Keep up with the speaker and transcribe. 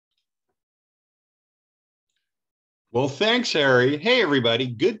Well, thanks, Harry. Hey, everybody.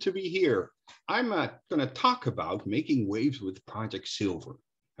 Good to be here. I'm going to talk about making waves with Project Zilver.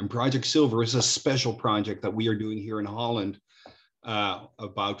 And Project Zilver is a special project that we are doing here in Holland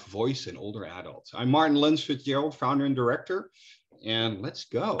about voice in older adults. I'm Maarten Lens-FitzGerald, founder and director. And let's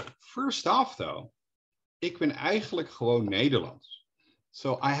go. First off, though, ik ben eigenlijk gewoon Nederlands.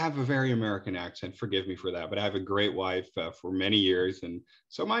 So I have a very American accent. Forgive me for that. But I have a great wife for many years. And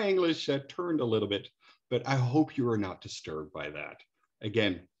so my English turned a little bit. But I hope you are not disturbed by that.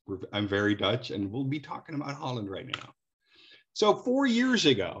 Again, I'm very Dutch, and we'll be talking about Holland right now. So 4 years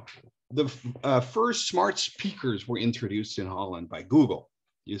ago, the first smart speakers were introduced in Holland by Google.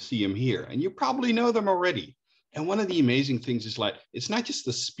 You see them here, and you probably know them already. And one of the amazing things is like, it's not just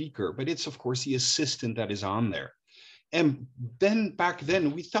the speaker, but it's of course the assistant that is on there. And then back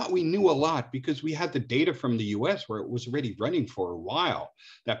then, we thought we knew a lot because we had the data from the US where it was already running for a while,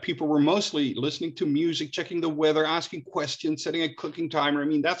 that people were mostly listening to music, checking the weather, asking questions, setting a cooking timer. I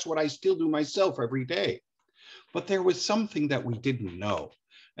mean, that's what I still do myself every day. But there was something that we didn't know.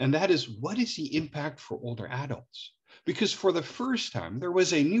 And that is, what is the impact for older adults? Because for the first time, there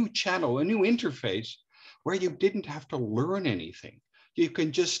was a new channel, a new interface where you didn't have to learn anything. You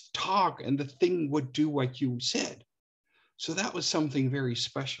can just talk and the thing would do what you said. So that was something very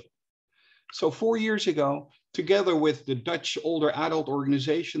special. So 4 years ago, together with the Dutch older adult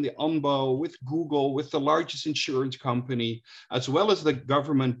organization, the ANBO, with Google, with the largest insurance company, as well as the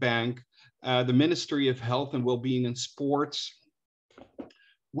government bank, the Ministry of Health and Wellbeing and Sports,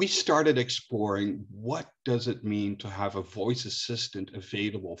 we started exploring what does it mean to have a voice assistant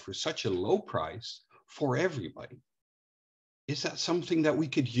available for such a low price for everybody. Is that something that we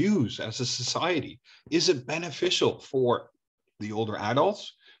could use as a society? Is it beneficial for the older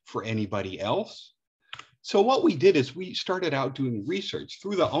adults, for anybody else? So what we did is we started out doing research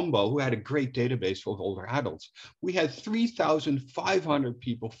through the ANBO, who had a great database of older adults. We had 3,500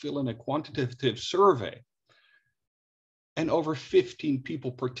 people fill in a quantitative survey. And over 15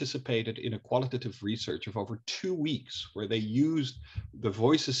 people participated in a qualitative research of over 2 weeks, where they used the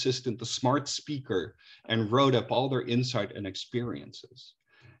voice assistant, the smart speaker, and wrote up all their insight and experiences.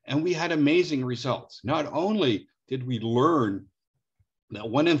 And we had amazing results. Not only did we learn that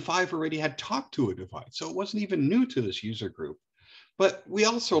 1 in 5 already had talked to a device, so it wasn't even new to this user group, but we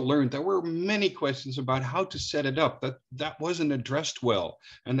also learned there were many questions about how to set it up, that wasn't addressed well,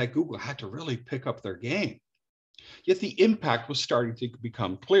 and that Google had to really pick up their game. Yet the impact was starting to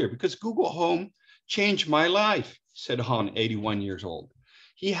become clear because Google Home changed my life, said Han, 81 years old.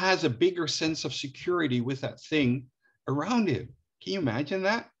 He has a bigger sense of security with that thing around him. Can you imagine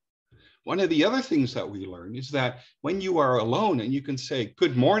that? One of the other things that we learned is that when you are alone and you can say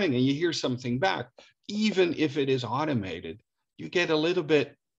good morning and you hear something back, even if it is automated, you get a little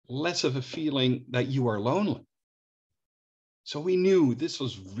bit less of a feeling that you are lonely. So we knew this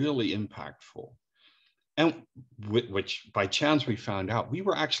was really impactful. And which by chance we found out, we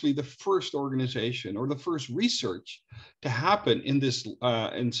were actually the first organization or the first research to happen in this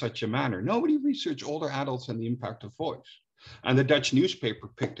in such a manner. Nobody researched older adults and the impact of voice. And the Dutch newspaper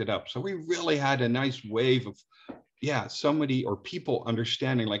picked it up. So we really had a nice wave of, somebody or people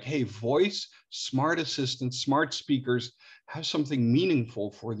understanding like, hey, voice, smart assistants, smart speakers have something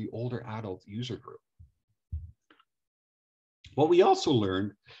meaningful for the older adult user group. What we also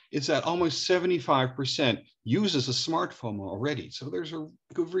learned is that almost 75% uses a smartphone already. So there's a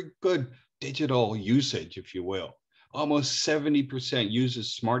very good digital usage, if you will. Almost 70%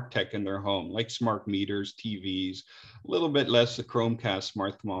 uses smart tech in their home, like smart meters, TVs, a little bit less the Chromecast,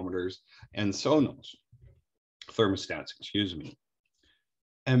 smart thermometers, and Sonos, thermostats, excuse me.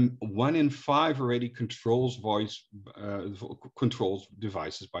 And 1 in 5 already controls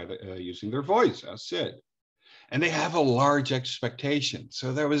devices by using their voice, as said. And they have a large expectation.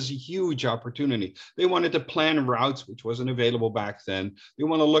 So there was a huge opportunity. They wanted to plan routes, which wasn't available back then. They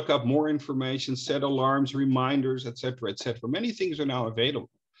want to look up more information, set alarms, reminders, et cetera, et cetera. Many things are now available.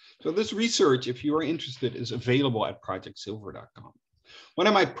 So this research, if you are interested, is available at projectzilver.com. One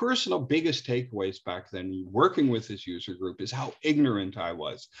of my personal biggest takeaways back then, working with this user group, is how ignorant I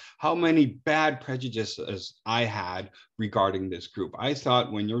was, how many bad prejudices I had regarding this group. I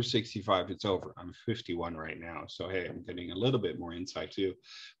thought when you're 65, it's over. I'm 51 right now. So, hey, I'm getting a little bit more insight too.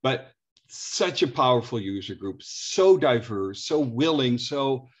 But such a powerful user group, so diverse, so willing,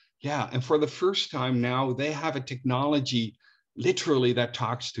 and for the first time now, they have a technology literally that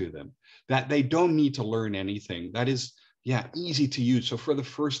talks to them, that they don't need to learn anything. That is, easy to use. So for the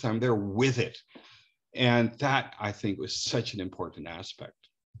first time, they're with it. And that, I think, was such an important aspect.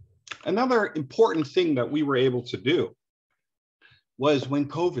 Another important thing that we were able to do was when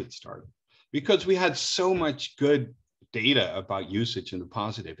COVID started, because we had so much good data about usage and the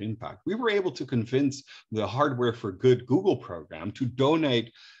positive impact, we were able to convince the Hardware for Good Google program to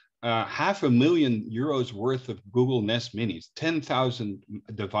donate €500,000 worth of Google Nest Minis, 10,000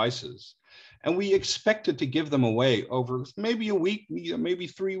 devices. And we expected to give them away over maybe a week, maybe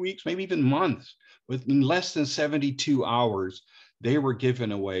 3 weeks, maybe even months. Within less than 72 hours, they were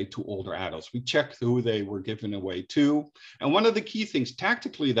given away to older adults. We checked who they were given away to. And one of the key things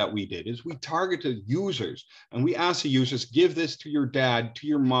tactically that we did is we targeted users, and we asked the users, give this to your dad, to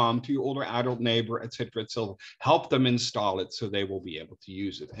your mom, to your older adult neighbor, et cetera, help them install it so they will be able to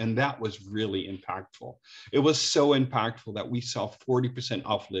use it. And that was really impactful. It was so impactful that we saw 40%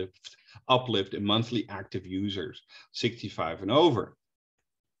 uplift in monthly active users, 65 and over.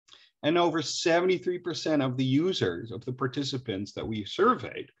 And over 73% of the users, of the participants that we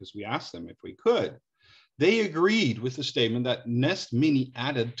surveyed, because we asked them if we could, they agreed with the statement that Nest Mini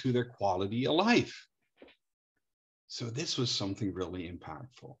added to their quality of life. So this was something really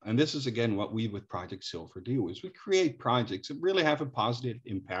impactful. And this is, again, what we with Project Zilver do, is we create projects that really have a positive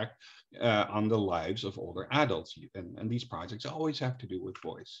impact on the lives of older adults. And these projects always have to do with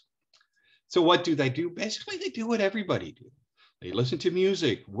voice. So what do? Basically, they do what everybody do. They listen to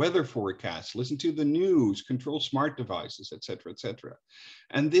music, weather forecasts, listen to the news, control smart devices, et cetera, et cetera.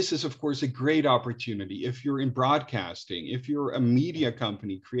 And this is, of course, a great opportunity if you're in broadcasting, if you're a media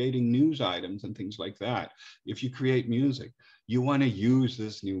company creating news items and things like that. If you create music, you want to use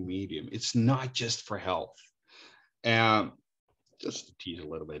this new medium. It's not just for health. Just to tease a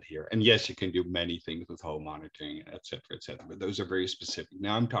little bit here. And yes, you can do many things with home monitoring, et cetera, but those are very specific.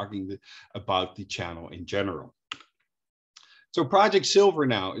 Now I'm talking about the channel in general. So Project Zilver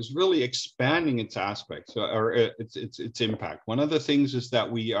now is really expanding its aspects or its impact. One of the things is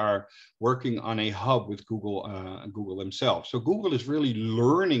that we are working on a hub with Google themselves. So Google is really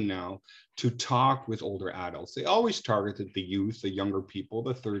learning now to talk with older adults. They always targeted the youth, the younger people,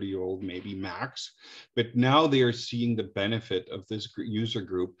 the 30-year-old maybe max, but now they are seeing the benefit of this user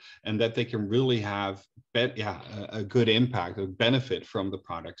group and that they can really have a good impact, a benefit from the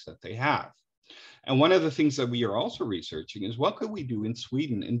products that they have. And one of the things that we are also researching is what could we do in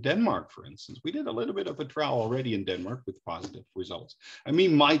Sweden and Denmark, for instance. We did a little bit of a trial already in Denmark with positive results, and we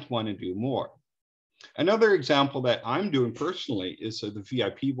might want to do more. Another example that I'm doing personally is the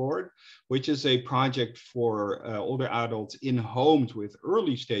VIP board, which is a project for older adults in homes with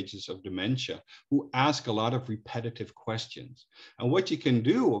early stages of dementia who ask a lot of repetitive questions. And what you can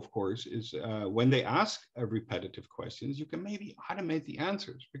do, of course, is when they ask repetitive questions, you can maybe automate the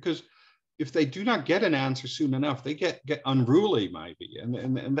answers, because if they do not get an answer soon enough, they get unruly, maybe,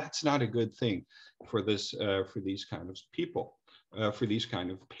 and that's not a good thing for this for these kind of people, for these kind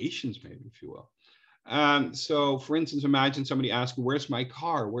of patients, maybe, if you will. So, for instance, imagine somebody asking, "Where's my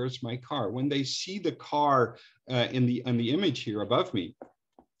car? Where's my car?" When they see the car in the image here above me,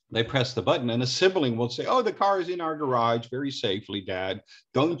 they press the button, and a sibling will say, "Oh, the car is in our garage very safely, Dad.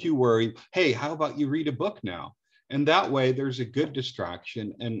 Don't you worry. Hey, how about you read a book now?" And that way there's a good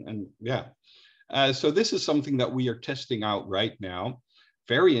distraction. And yeah, so this is something that we are testing out right now.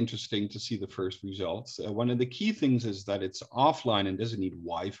 Very interesting to see the first results. One of the key things is that it's offline and doesn't need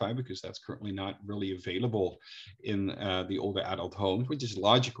Wi-Fi, because that's currently not really available in the older adult homes, which is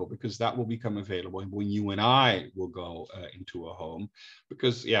logical, because that will become available when you and I will go into a home.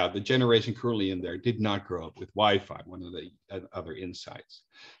 Because yeah, the generation currently in there did not grow up with Wi-Fi, one of the other insights.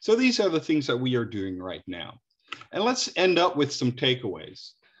 So these are the things that we are doing right now. And let's end up with some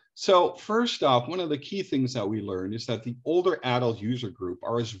takeaways. So first off, one of the key things that we learned is that the older adult user group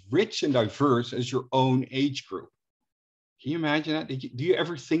are as rich and diverse as your own age group. Can you imagine that? Do you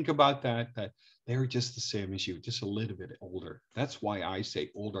ever think about that they're just the same as you, just a little bit older? That's why I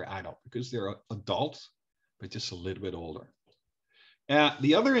say older adult, because they're adults, but just a little bit older.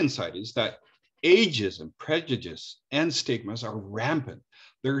 The other insight is that ageism, prejudice, and stigmas are rampant.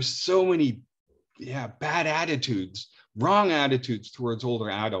 There are so many bad attitudes, wrong attitudes towards older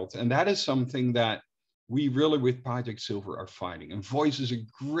adults. And that is something that we really, with Project Zilver, are fighting. And voice is a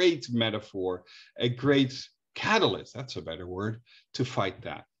great metaphor, a great catalyst, that's a better word, to fight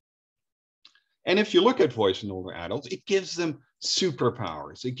that. And if you look at voice in older adults, it gives them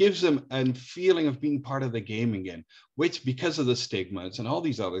superpowers. It gives them a feeling of being part of the game again, which, because of the stigmas and all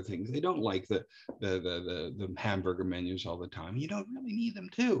these other things, they don't like the hamburger menus all the time. You don't really need them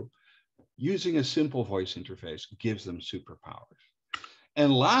to. Using a simple voice interface gives them superpowers.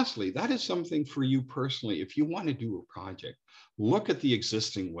 And lastly, that is something for you personally. If you want to do a project, look at the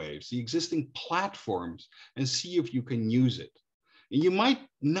existing waves, the existing platforms, and see if you can use it. And you might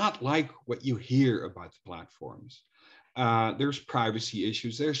not like what you hear about the platforms, There's privacy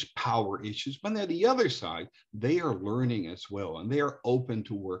issues, there's power issues, but on the other side, they are learning as well, and they are open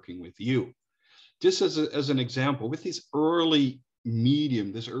to working with you. Just as an example, with this early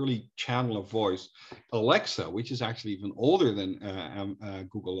medium, this early channel of voice, Alexa, which is actually even older than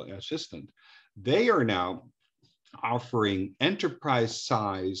Google Assistant, they are now offering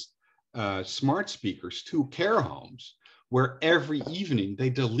enterprise-sized smart speakers to care homes, where every evening they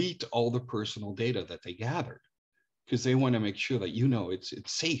delete all the personal data that they gathered, because they want to make sure that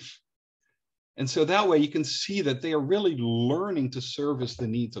it's safe. And so that way you can see that they are really learning to service the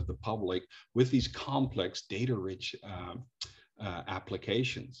needs of the public with these complex data-rich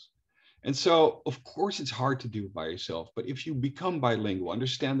applications. And so, of course, it's hard to do by yourself, but if you become bilingual,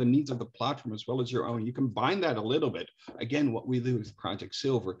 understand the needs of the platform as well as your own, you combine that a little bit. Again, what we do with Project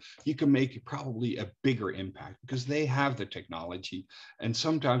Zilver, you can make probably a bigger impact because they have the technology, and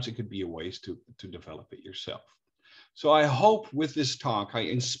sometimes it could be a ways to develop it yourself. So I hope with this talk, I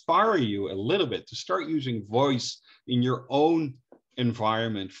inspire you a little bit to start using voice in your own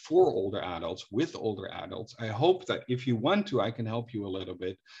environment for older adults, with older adults. I hope that if you want to, I can help you a little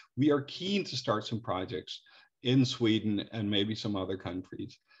bit. We are keen to start some projects in Sweden and maybe some other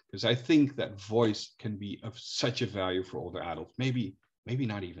countries, because I think that voice can be of such a value for older adults. Maybe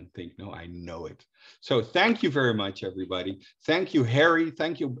not even think, no, I know it. So thank you very much, everybody. Thank you, Harry.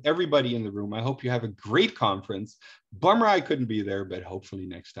 Thank you, everybody in the room. I hope you have a great conference. Bummer I couldn't be there, but hopefully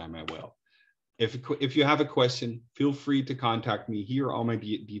next time I will. If you have a question, feel free to contact me. Here are all my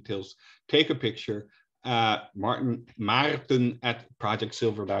details. Take a picture.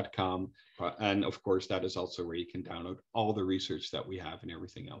 Maarten@projectzilver.com. And of course, that is also where you can download all the research that we have and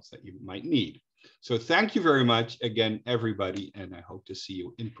everything else that you might need. So thank you very much again, everybody. And I hope to see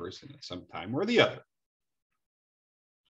you in person at some time or the other.